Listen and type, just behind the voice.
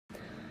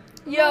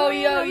Yo,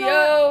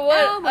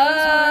 what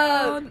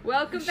up?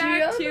 Welcome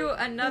back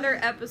to another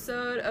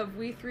episode of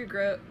We Three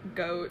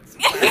Goats.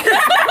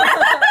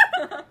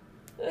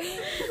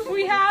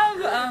 We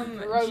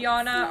have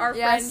Gianna, our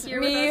friend, here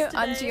with us today.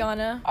 I'm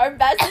Gianna. Our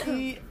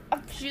bestie.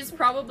 She's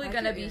probably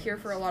gonna be here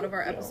for a lot of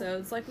our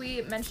episodes. Like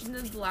we mentioned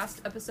in the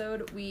last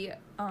episode, we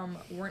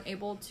weren't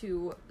able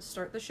to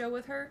start the show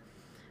with her,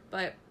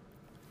 but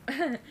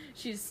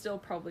she's still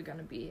probably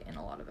gonna be in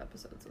a lot of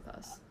episodes with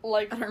us.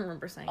 Like, I don't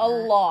remember saying a that.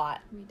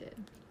 lot. We did.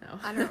 No.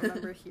 I don't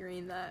remember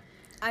hearing that.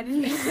 I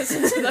didn't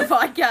listen to the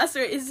podcast,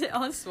 or is it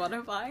on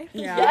Spotify?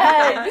 Yeah.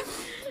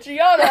 Yes.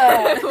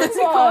 Gianna, What's it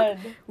come called?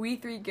 on. We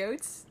Three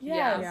Goats?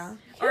 Yes. Yeah. You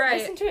All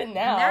right. Listen to it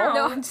now. Now-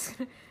 No, I'm just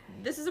gonna...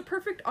 This is a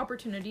perfect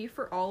opportunity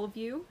for all of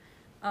you.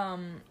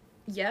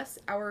 Yes,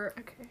 our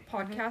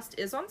podcast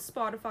is on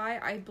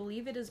Spotify. I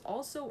believe it is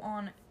also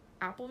on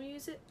Apple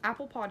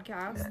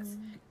Podcasts.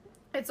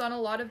 It's on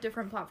a lot of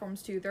different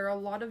platforms too. There are a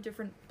lot of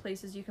different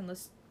places you can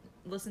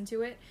listen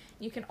to it.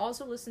 You can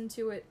also listen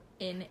to it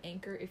in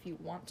Anchor if you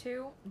want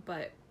to,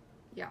 but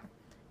yeah,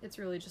 it's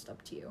really just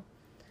up to you.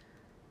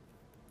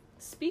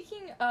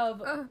 Speaking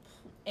of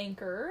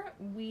Anchor,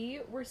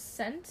 we were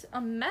sent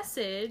a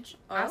message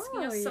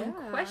asking us some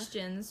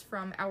questions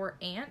from our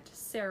aunt,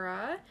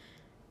 Sarah.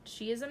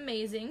 She is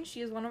amazing.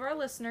 She is one of our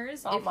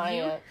listeners. Oh, my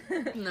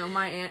aunt. No,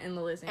 my aunt and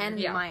Liz aunt.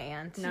 Yeah. My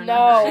aunt. No.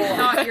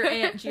 Not your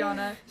aunt,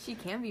 Gianna. She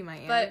can be my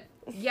aunt. But,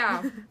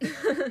 yeah.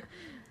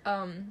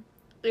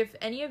 If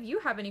any of you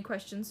have any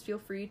questions, feel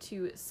free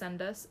to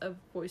send us a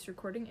voice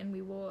recording and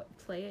we will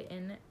play it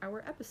in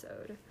our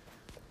episode.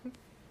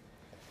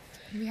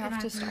 we have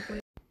to stop.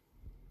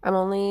 I'm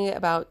only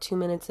about 2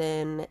 minutes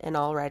in, and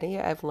already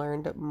I've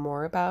learned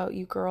more about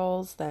you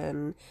girls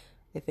than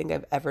I think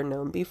I've ever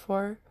known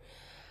before.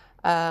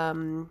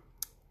 I'm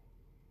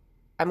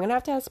gonna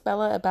have to ask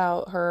Bella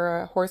about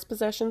her horse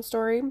possession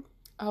story.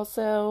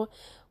 Also,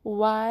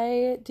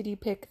 why did you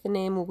pick the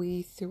name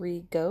We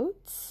Three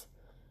Goats?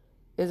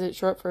 Is it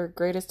short for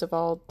greatest of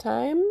all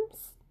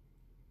times?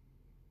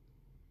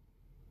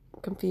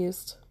 I'm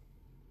confused.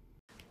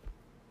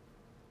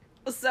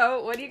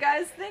 So, what do you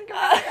guys think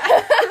about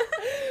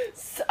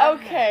that?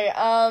 Okay,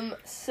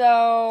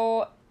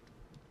 so...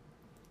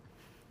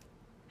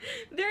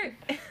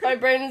 My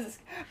brain is...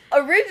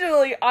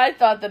 Originally, I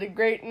thought that a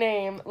great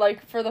name,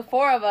 like, for the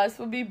four of us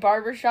would be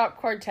Barbershop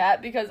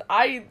Quartet, because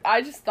I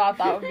just thought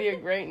that would be a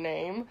great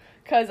name,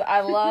 because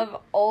I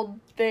love old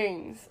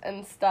things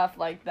and stuff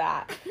like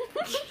that.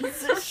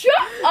 Shut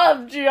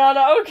up,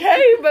 Gianna,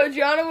 okay? But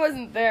Gianna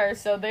wasn't there,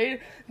 so they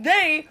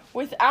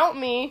without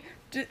me,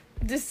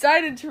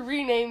 decided to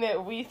rename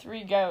it We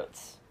Three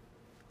Goats.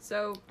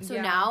 So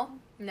yeah.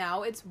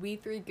 Now it's We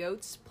Three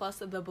Goats plus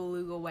the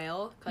beluga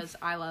whale, because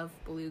I love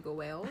beluga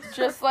whales.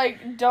 Just,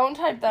 like, don't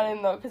type that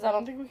in, though, because I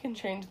don't think we can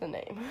change the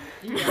name.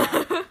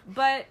 Yeah.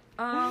 But,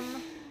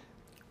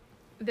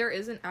 there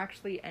isn't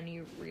actually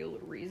any real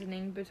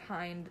reasoning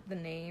behind the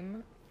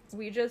name.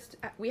 We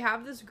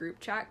have this group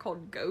chat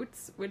called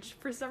Goats, which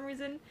for some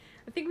reason,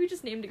 I think we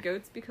just named it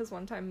Goats because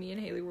one time me and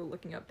Haley were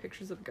looking up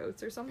pictures of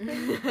goats or something,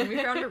 and we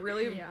found a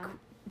really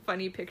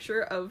funny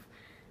picture of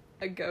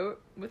a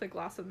goat with a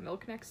glass of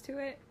milk next to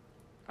it.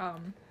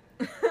 That's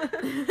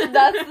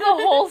the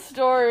whole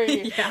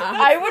story. Yeah.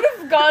 I would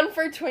have gone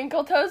for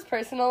Twinkle Toes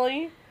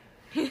personally,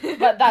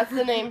 but that's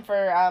the name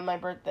for my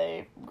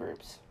birthday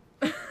groups.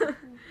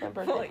 My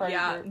birthday party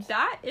groups.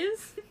 That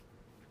is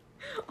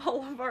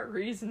all of our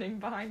reasoning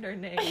behind our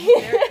name.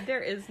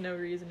 There is no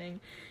reasoning.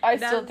 I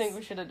still think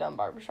we should have done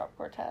Barbershop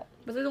Quartet.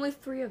 But there's only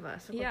 3 of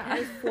us. Yeah.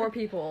 There's 4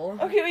 people.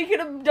 Okay, we could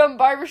have done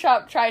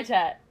Barbershop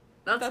Tritet.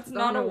 That's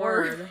not a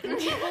word.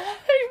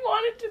 I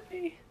want it to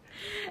be.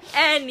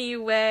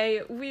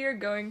 Anyway, we are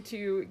going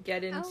to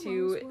get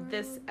into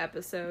this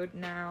episode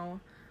now.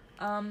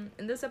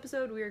 In this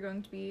episode, we are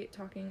going to be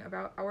talking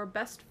about our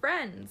best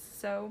friends.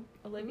 So,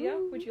 Olivia,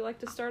 would you like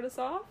to start us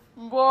off?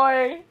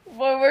 Boy,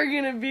 we're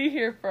gonna be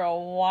here for a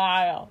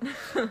while.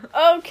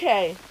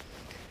 Okay.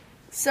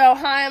 So,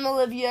 hi, I'm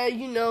Olivia.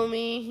 You know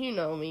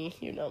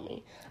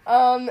me.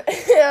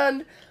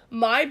 And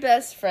my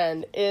best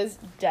friend is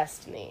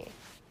Destiny.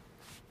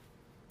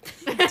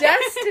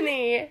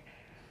 Destiny...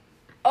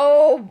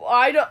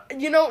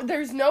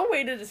 there's no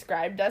way to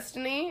describe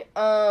Destiny.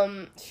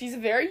 She's a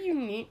very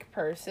unique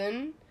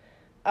person.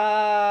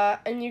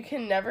 And you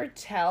can never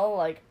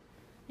tell,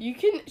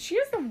 she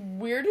has the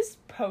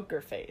weirdest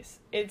poker face.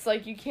 It's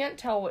like, you can't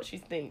tell what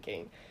she's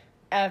thinking.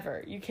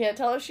 Ever. You can't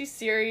tell if she's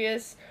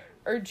serious,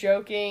 or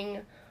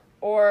joking,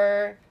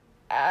 or,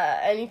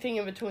 anything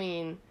in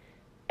between.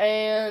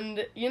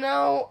 And,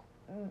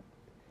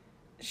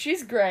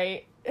 she's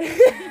great.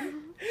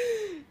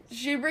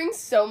 She brings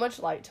so much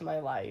light to my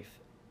life,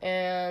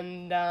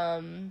 and,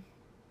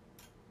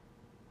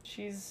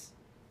 she's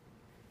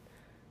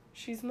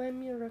my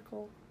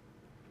miracle.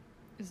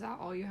 Is that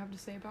all you have to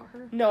say about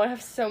her? No, I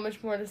have so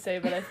much more to say,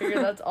 but I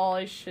figure that's all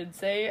I should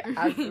say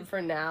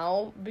for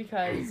now,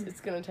 because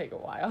it's gonna take a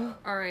while.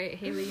 Alright,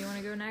 Haley, you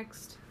wanna go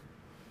next?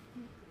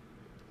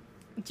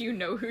 Do you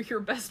know who your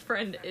best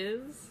friend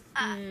is?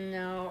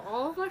 No,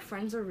 all of my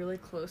friends are really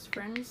close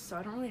friends, so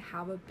I don't really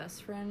have a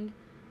best friend.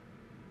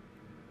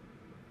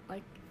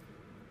 Like,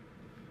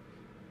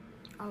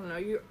 I don't know,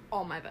 you're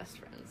all my best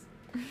friends.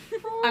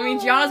 I mean,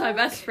 Gianna's my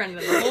best friend in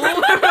the whole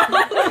world.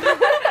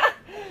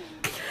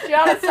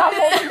 Gianna, stop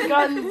holding your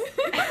guns.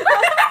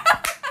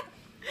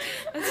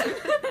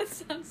 That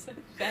sounds so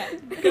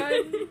bad.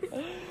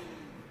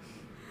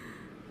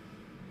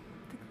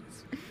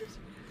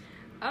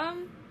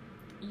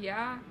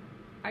 Yeah,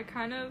 I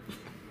kind of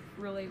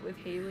relate with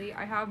Haley.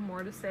 I have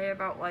more to say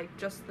about, like,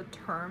 just the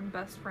term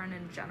best friend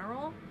in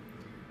general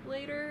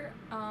later.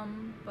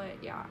 But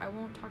yeah, I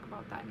won't talk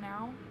about that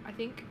now. I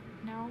think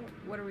now,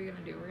 what are we gonna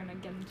do? We're gonna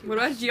get into What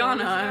about stories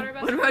Gianna? about our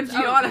best What about friends.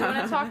 Gianna? Oh, you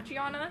wanna talk,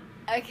 Gianna?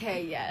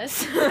 Okay,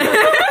 yes. Okay,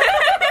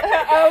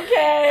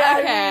 I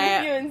Okay. mean,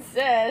 if you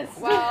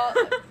insist. Well,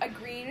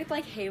 agreeing with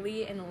like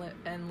Haley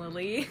and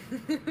Lily.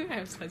 I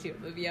was supposed to be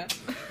Olivia.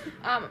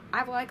 I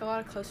have like a lot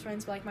of close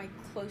friends, but like my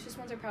closest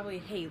ones are probably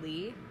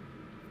Haley,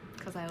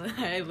 because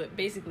I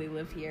basically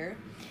live here,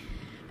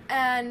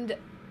 and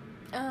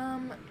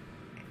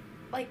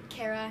like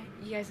Kara.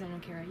 You guys don't know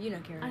Kara. You know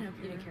Kara. I know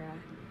You know Kara. Kara.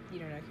 You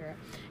don't know Kara.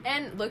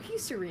 And low-key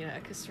Serena,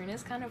 because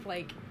Serena's kind of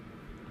like.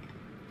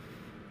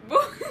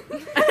 What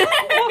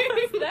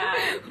was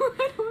that?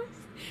 What was?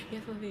 You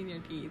have something in your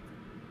teeth.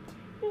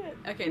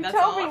 Okay, that's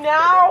Tell all. me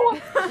now.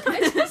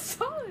 I just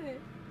saw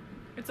it.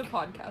 It's a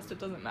podcast. It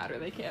doesn't matter.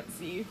 They can't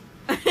see.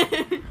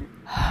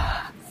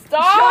 Stop!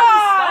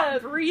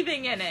 Stop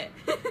breathing in it.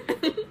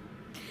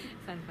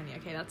 Sounds funny.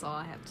 Okay, that's all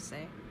I have to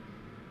say.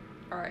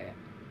 All right.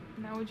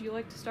 Now, would you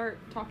like to start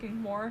talking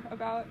more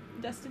about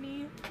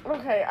Destiny?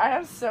 Okay, I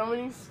have so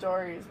many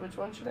stories. Which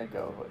one should I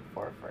go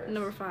for first?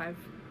 Number 5.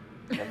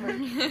 Number-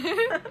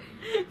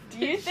 Do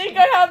you think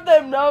I have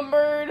them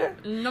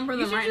numbered? Number You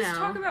them should right just now.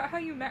 talk about how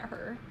you met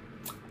her.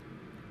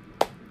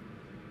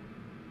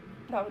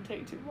 That would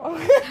take too long.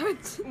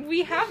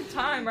 We have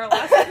time. Our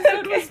last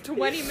episode was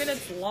 20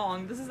 minutes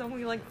long. This is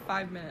only like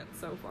 5 minutes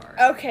so far.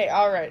 Okay,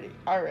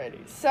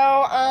 alrighty.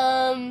 So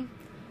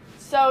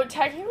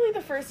technically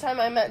the first time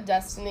I met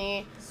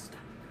Destiny,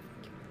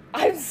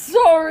 I'm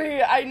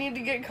sorry, I need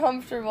to get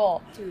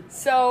comfortable. Dude.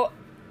 So,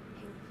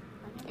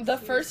 the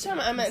first time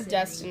I met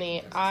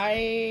Destiny,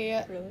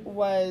 I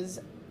was,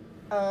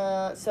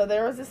 so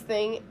there was this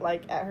thing,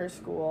 like, at her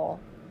school,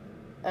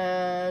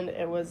 and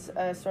it was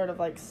a sort of,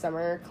 like,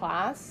 summer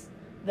class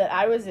that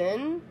I was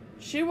in.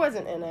 She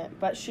wasn't in it,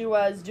 but she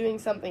was doing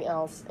something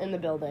else in the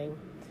building.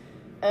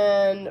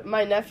 And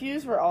my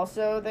nephews were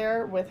also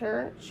there with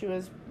her. She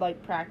was,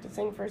 like,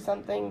 practicing for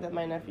something that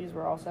my nephews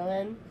were also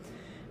in.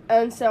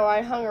 And so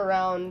I hung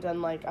around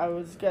and, like,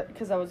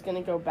 because I was going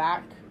to go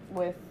back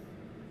with,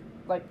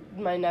 like,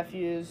 my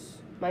nephews.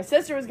 My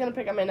sister was going to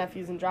pick up my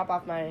nephews and drop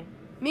off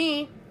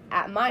me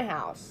at my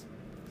house.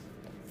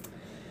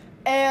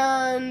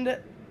 And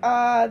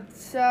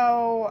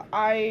so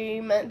I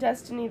met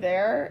Destiny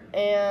there,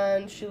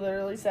 and she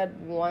literally said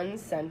one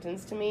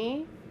sentence to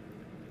me.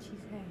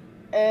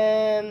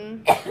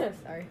 And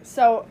Sorry.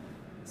 so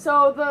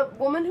the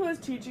woman who was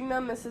teaching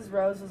them, Mrs.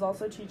 Rose, was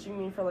also teaching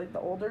me for, like, the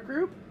older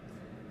group.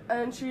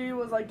 And she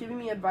was, like, giving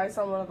me advice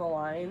on one of the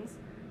lines.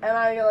 And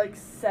I, like,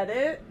 said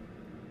it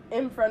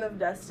in front of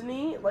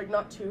Destiny. Like,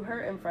 not to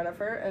her, in front of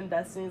her. And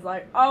Destiny's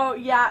like, oh,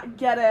 yeah,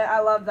 get it. I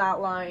love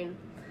that line.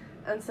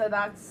 And so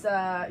that's,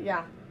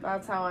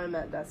 that's how I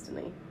met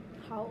Destiny.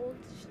 How old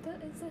is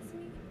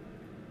Destiny?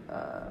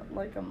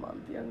 Like a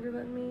month younger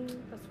than me.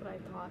 That's what I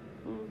thought.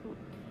 Mm-hmm.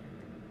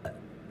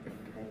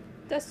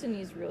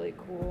 Destiny's really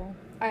cool.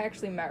 I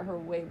actually met her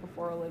way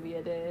before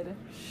Olivia did.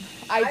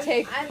 I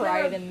take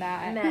pride in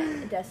that.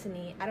 Met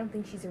Destiny. I don't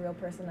think she's a real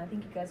person. I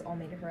think you guys all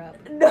made her up.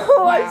 No,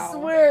 Wow. I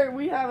swear,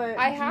 we haven't.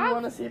 I Do you have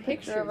want to see a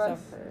picture pictures of us?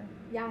 her.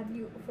 Yeah, have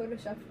you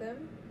photoshopped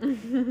them?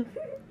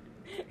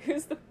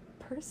 Who's the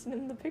person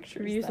in the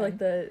pictures? We use then? like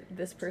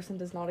this person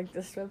does not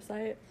exist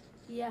website.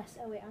 Yes.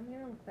 Oh wait, I'm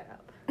gonna look that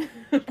up.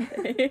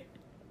 Okay.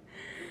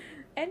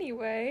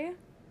 Anyway,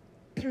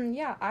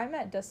 yeah, I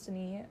met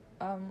Destiny,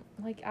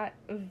 like at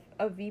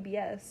a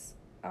VBS,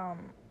 Oh,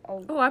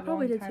 I probably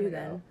long did time too ago.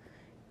 then.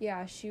 Yeah,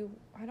 I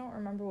don't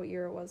remember what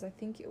year it was. I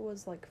think it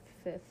was like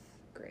 5th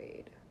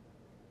grade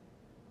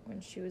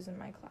when she was in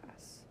my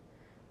class.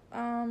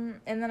 And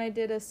then I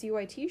did a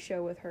CYT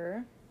show with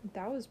her.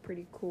 That was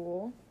pretty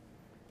cool.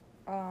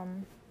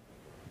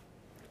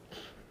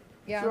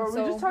 Yeah, So are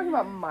so we just talking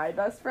about my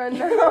best friend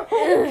now?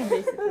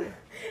 Basically.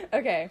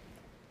 okay.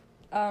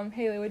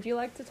 Haley, would you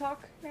like to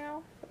talk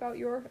now about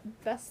your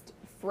best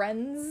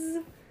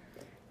friends?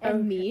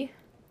 And me.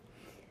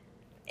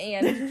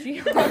 And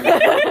Gianna.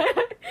 Just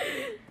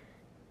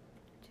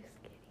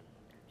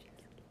kidding.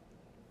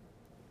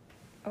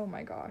 Oh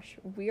my gosh.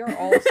 We are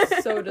all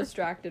so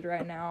distracted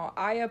right now.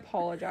 I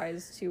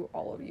apologize to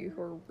all of you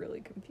who are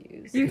really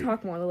confused. You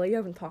talk more, Lily. You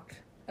haven't talked.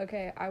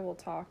 Okay, I will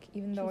talk,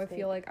 even though I She's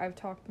feel like I've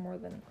talked more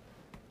than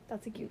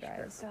That's a you cute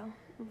guys. shirt,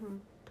 though.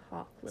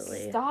 Talk,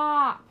 Lily.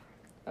 Stop!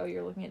 Oh,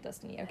 you're looking at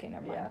Destiny. Okay,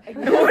 never mind.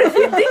 Yeah. What did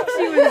you think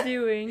she was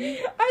doing?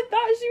 I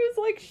thought she was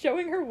like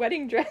showing her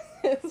wedding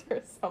dresses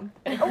or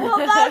something. Well,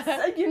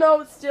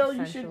 that's still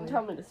you shouldn't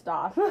tell me to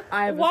stop.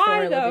 I have a Why,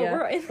 story, though?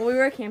 Olivia. Well, we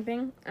were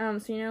camping.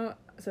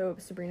 So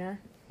Sabrina,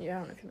 yeah, I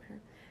don't know if you met her,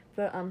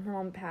 but her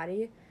mom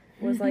Patty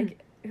was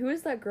like, "Who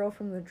is that girl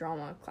from the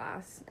drama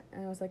class?"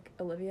 And I was like,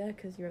 "Olivia,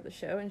 because you're at the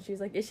show." And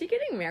she's like, "Is she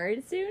getting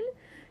married soon?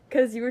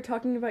 Because you were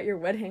talking about your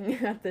wedding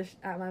at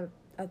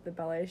the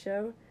ballet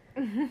show."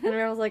 And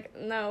I was like,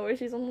 "No,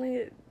 she's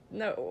only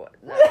no,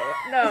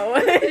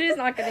 she's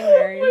not getting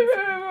married."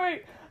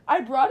 Wait. I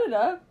brought it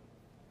up.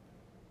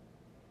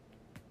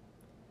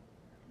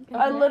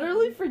 I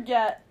literally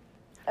forget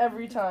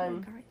every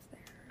time.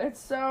 It's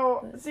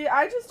so... See,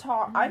 I just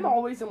talk... I'm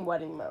always in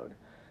wedding mode.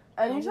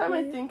 Anytime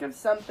I think of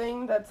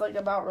something that's, like,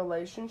 about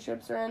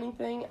relationships or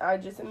anything, I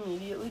just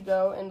immediately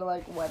go into,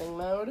 like, wedding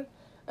mode.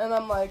 And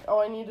I'm like,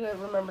 oh, I need to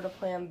remember to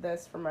plan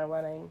this for my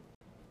wedding.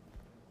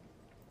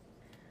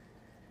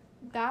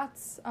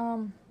 That's,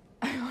 I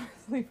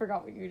honestly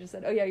forgot what you just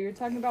said. Oh, yeah, you were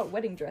talking about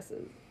wedding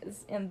dresses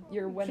and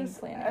your wedding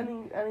Just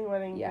planning. any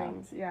wedding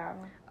things, yeah.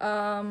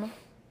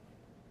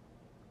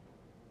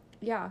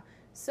 Yeah.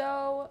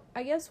 So,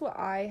 I guess what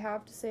I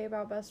have to say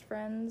about best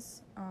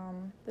friends,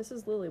 this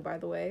is Lily, by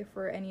the way,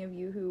 for any of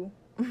you who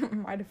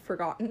might have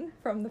forgotten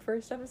from the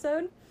first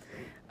episode.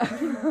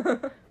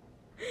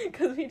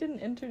 Because we didn't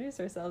introduce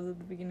ourselves at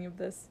the beginning of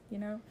this, you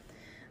know?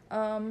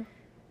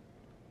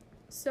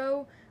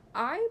 So,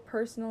 I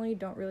personally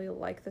don't really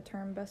like the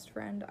term best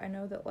friend. I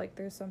know that, like,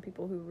 there's some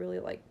people who really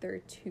like there are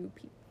two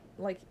people,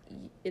 like,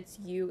 it's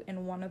you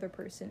and one other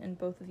person, and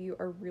both of you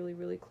are really,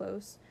 really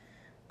close.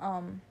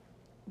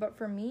 But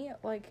for me,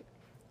 like,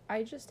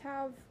 I just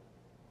have,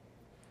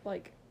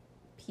 like,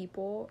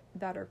 people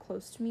that are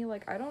close to me.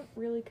 Like, I don't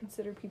really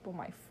consider people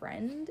my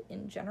friend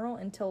in general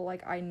until,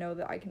 like, I know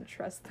that I can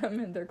trust them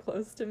and they're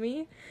close to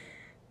me.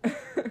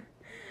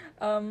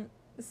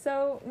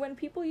 So when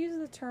people use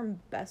the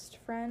term best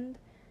friend,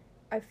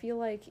 I feel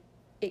like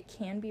it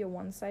can be a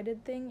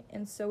one-sided thing,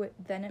 and so it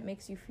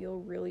makes you feel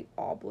really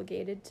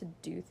obligated to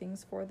do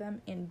things for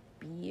them and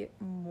be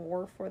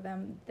more for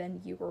them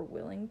than you are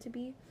willing to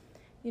be.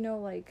 You know,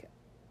 like,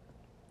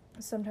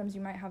 sometimes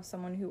you might have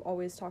someone who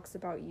always talks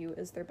about you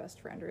as their best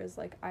friend, or is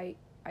like, I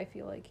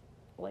feel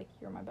like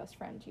you're my best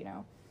friend, you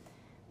know?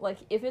 Like,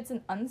 if it's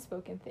an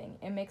unspoken thing,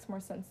 it makes more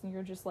sense than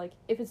you're just like,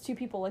 if it's two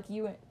people like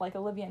you, like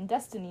Olivia and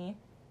Destiny,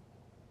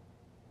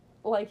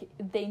 like,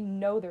 they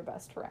know they're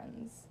best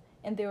friends,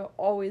 and they will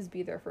always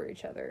be there for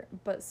each other,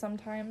 but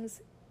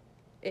sometimes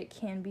it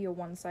can be a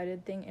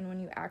one-sided thing, and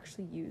when you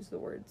actually use the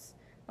words,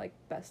 like,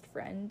 best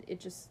friend, it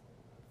just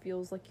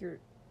feels like you're,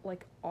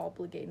 like,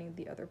 obligating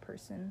the other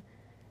person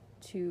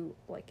to,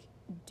 like,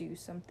 do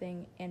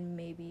something and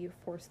maybe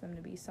force them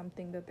to be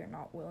something that they're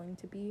not willing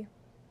to be,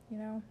 you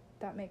know?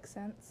 That makes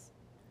sense.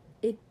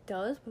 It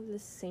does, but at the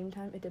same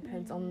time, it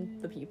depends on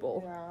the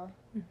people. Yeah.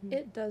 Mm-hmm.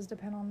 It does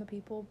depend on the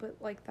people, but,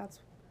 like,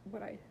 that's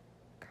what I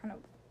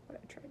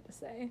tried to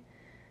say.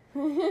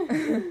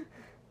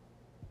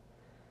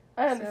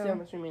 I understand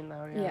what you mean,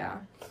 though, Yeah.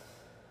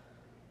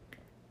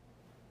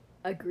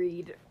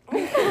 Agreed.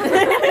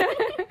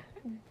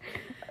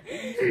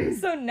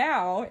 So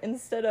now,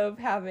 instead of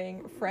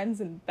having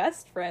friends and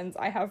best friends,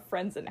 I have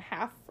friends and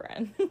half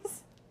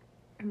friends.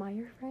 Am I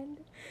your friend?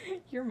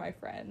 You're my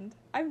friend.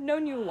 I've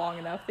known you long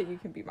enough that you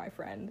can be my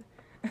friend.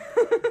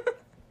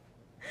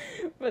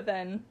 But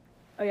then...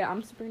 Oh yeah,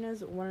 I'm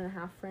Sabrina's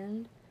 1.5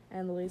 friend,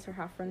 and Lily's her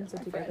half friend, so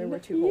My together friend. we're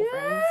 2 whole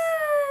friends.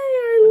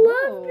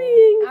 I love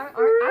being I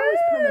was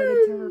promoted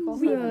to her full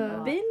We've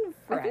friend. been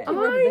friends.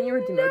 Then you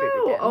were demoted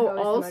again. Oh, I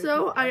was also,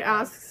 demoted I again.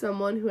 asked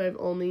someone who I've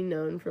only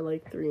known for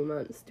like 3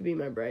 months to be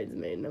my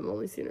bridesmaid, and I've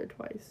only seen her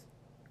twice.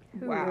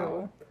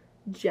 Wow.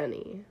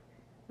 Jenny.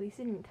 At least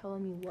you didn't tell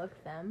them you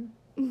loved them.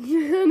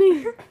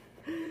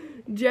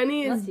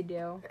 Jenny Unless is. you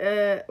do.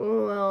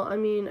 Well, I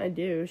mean, I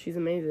do. She's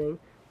amazing.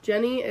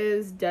 Jenny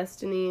is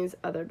Destiny's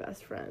other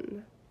best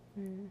friend.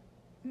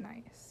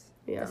 Nice.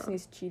 Yeah.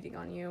 Destiny's cheating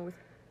on you with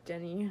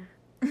Jenny.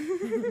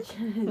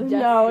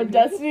 No,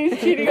 Destiny's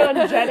cheating on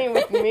Jenny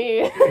with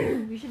me.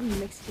 We should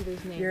mix each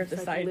other's names. You're the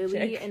like side Lily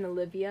chick. and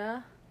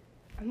Olivia.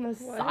 I'm the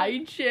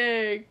side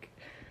chick.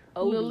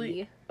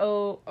 Lily.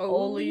 Oh,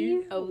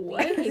 Oli.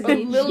 Oli.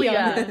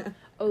 Lilia.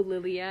 Oh,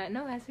 Lilia.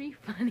 No, that's really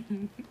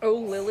funny. Oh,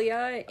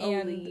 Lilia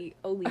and Oli.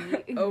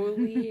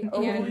 Oli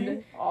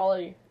and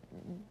Ollie.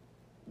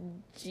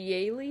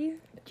 Jaylee.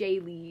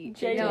 Jaylee.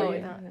 Jaylee. No,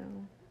 Yeah. not.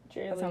 No.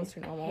 Jaylee. That sounds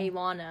too normal. Hey,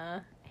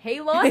 Lana. Hey,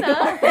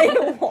 Lana.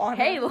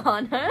 Hey,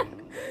 Lana.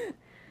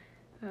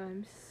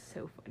 I'm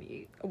so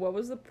funny. What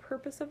was the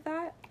purpose of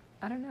that?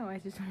 I don't know. I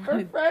just For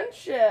wanted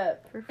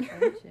friendship. for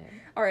friendship.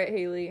 All right,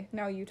 Haley.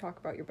 Now you talk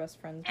about your best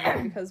friends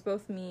more, because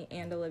both me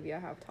and Olivia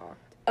have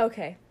talked.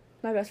 Okay,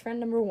 my best friend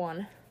number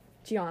 1,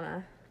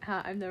 Gianna.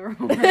 I've never.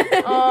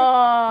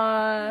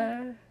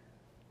 Aww.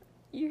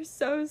 You're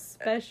so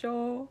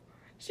special.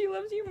 She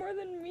loves you more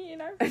than me,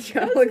 and I'm.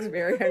 Gianna looks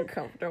very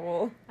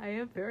uncomfortable. I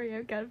am very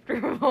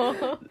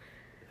uncomfortable.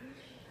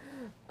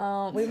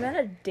 We met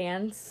at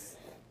dance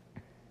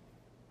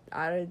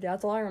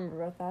That's all I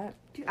remember about that.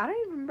 Dude, I don't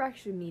even remember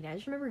actually meeting. I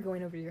just remember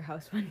going over to your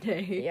house one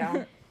day.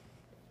 Yeah.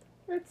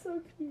 That's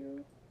so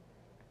cute.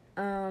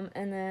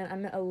 And then I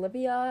met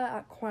Olivia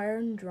at choir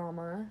and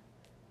drama.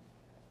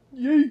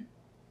 Yay!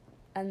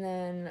 And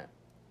then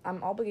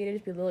I'm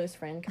obligated to be Lily's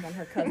friend because I'm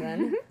her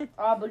cousin.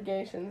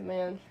 Obligations,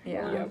 man.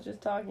 Yeah. I was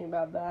just talking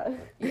about that.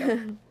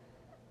 And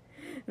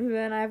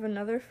then I have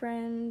another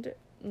friend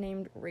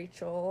named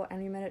Rachel,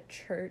 and we met at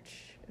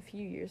church a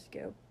few years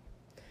ago.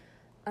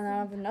 And then I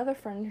have another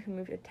friend who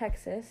moved to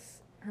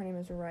Texas. Her name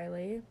is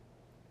Riley.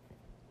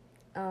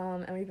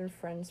 And we've been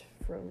friends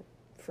for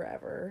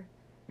forever,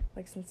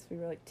 like since we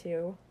were like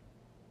 2.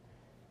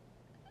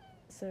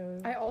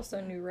 So I also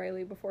knew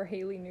Riley before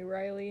Haley knew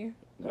Riley.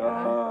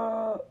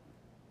 yeah.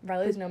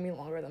 Riley's known me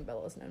longer than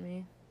Bella's known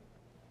me.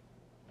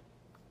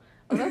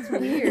 Oh, that's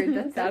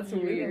weird. That's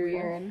really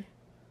weird.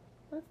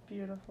 That's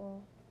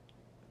beautiful.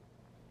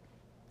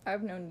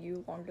 I've known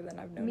you longer than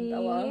I've known Me?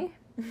 Bella.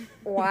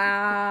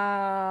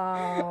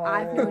 Wow.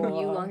 I've known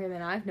you longer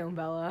than I've known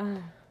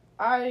Bella.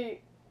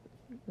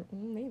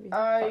 Maybe.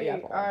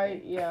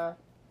 Yeah,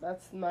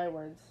 that's my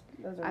words.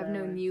 Those are I've my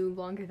known words. you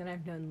longer than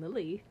I've known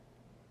Lily.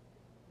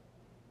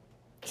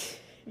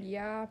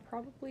 Yeah,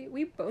 probably.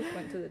 We both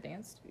went to the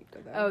dance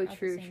together. Oh, at the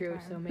true. same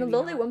So time. maybe No,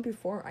 Lily not. went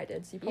before I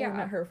did, so you probably Yeah.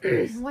 met her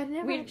first. Well, I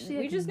never We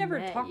actually just never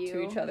met talked you.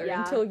 to each other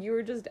Yeah. until you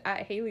were just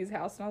at Haley's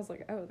house, and I was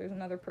like, oh, there's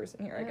another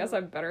person here. I guess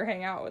I better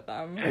hang out with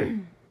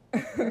them.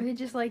 Or they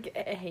just like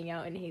hang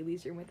out in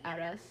Haley's room without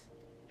us.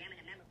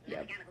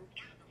 Yep.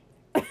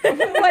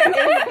 What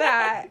is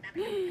that?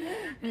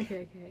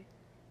 Okay.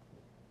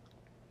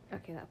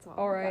 Okay, that's all.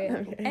 All right.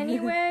 Okay.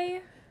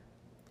 Anyway,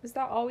 is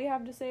that all we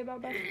have to say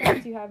about best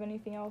friends? Do you have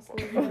anything else?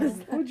 Olivia?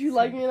 Would you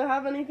like me to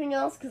have anything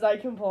else? Because I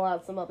can pull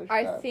out some other stuff.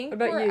 I think What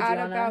about we're you, at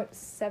Gianna? about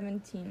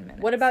 17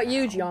 minutes. What about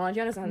you, now. Gianna?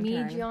 Gianna's on Me,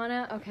 time.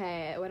 Gianna.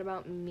 Okay, what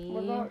about me?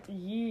 What about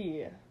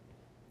ye?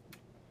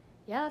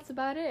 Yeah, that's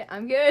about it.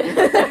 I'm good.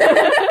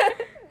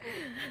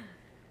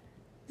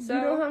 So,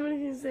 you don't have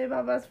anything to say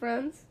about best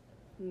friends?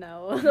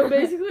 No. So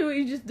basically what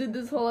you just did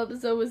this whole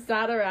episode was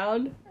sat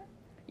around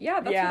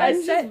Yeah, that's Yeah. what I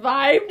and said. just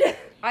vibed.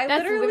 I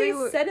That's literally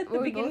literally said at the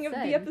what we beginning of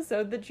both the said.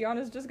 episode that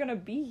Gianna's just gonna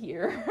be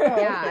here.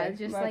 Yeah, Okay,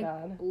 just my like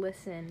bad.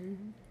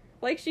 listen.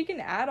 Like, she can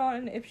add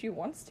on if she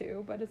wants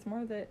to, but it's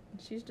more that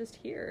she's just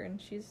here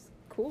and she's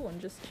cool and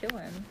just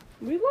chilling.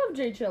 We love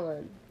Jay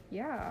chillin'.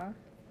 Yeah.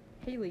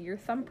 Haley, your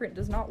thumbprint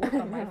does not work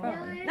on my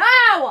phone.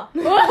 No!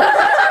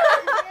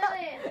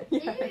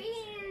 Did you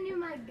eat into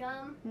my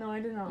gum? No,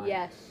 I did not.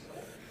 Yes.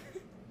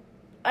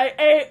 I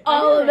ate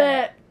all of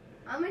it.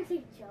 I'm gonna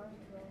take challenge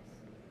for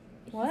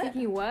What? He's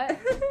taking what?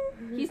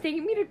 He's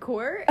taking me to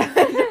court?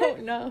 I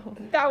don't know.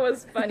 That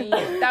was funny.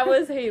 That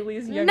was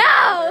Haley's younger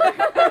No!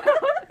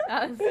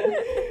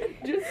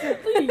 Just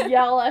simply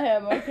yell at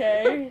him,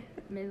 okay?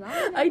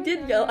 I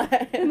did yell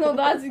at him. No,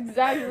 that's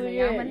exactly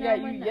Yama, it. Yeah,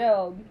 yama, you yama.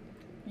 yelled.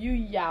 You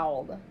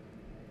yowled.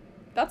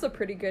 That's a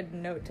pretty good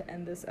note to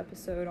end this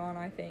episode on,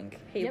 I think.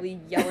 Haley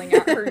yelling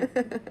at her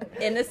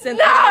innocent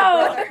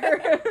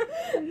brother.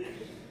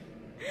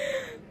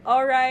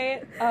 All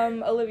right.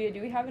 Olivia,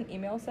 do we have an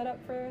email set up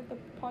for the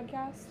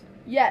podcast?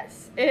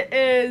 Yes, it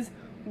is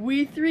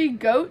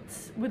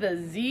we3goats with a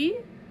Z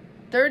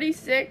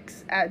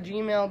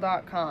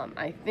 36@gmail.com.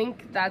 I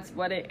think that's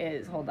what it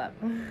is. Hold up.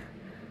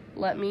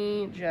 Let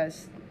me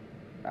just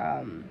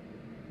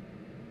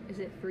Is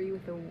it free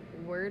with a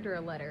word or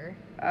a letter?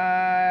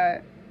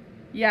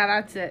 yeah,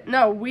 that's it.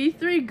 No,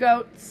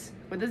 we3goats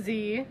with a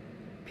Z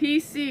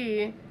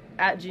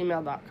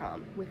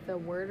PC@gmail.com. With a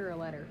word or a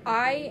letter?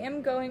 I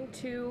am going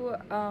to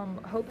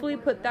hopefully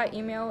put that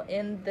email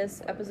in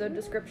this episode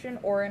description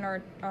or in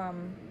our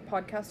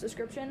podcast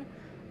description,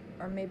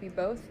 or maybe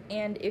both.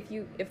 And if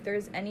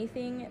there's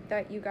anything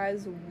that you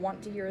guys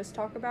want to hear us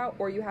talk about,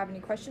 or you have any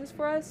questions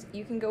for us,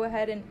 you can go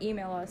ahead and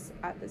email us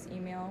at this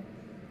email.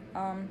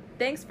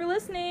 Thanks for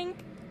listening.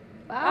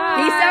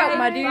 Bye. Peace out,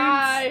 my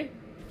dudes.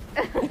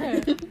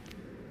 Bye.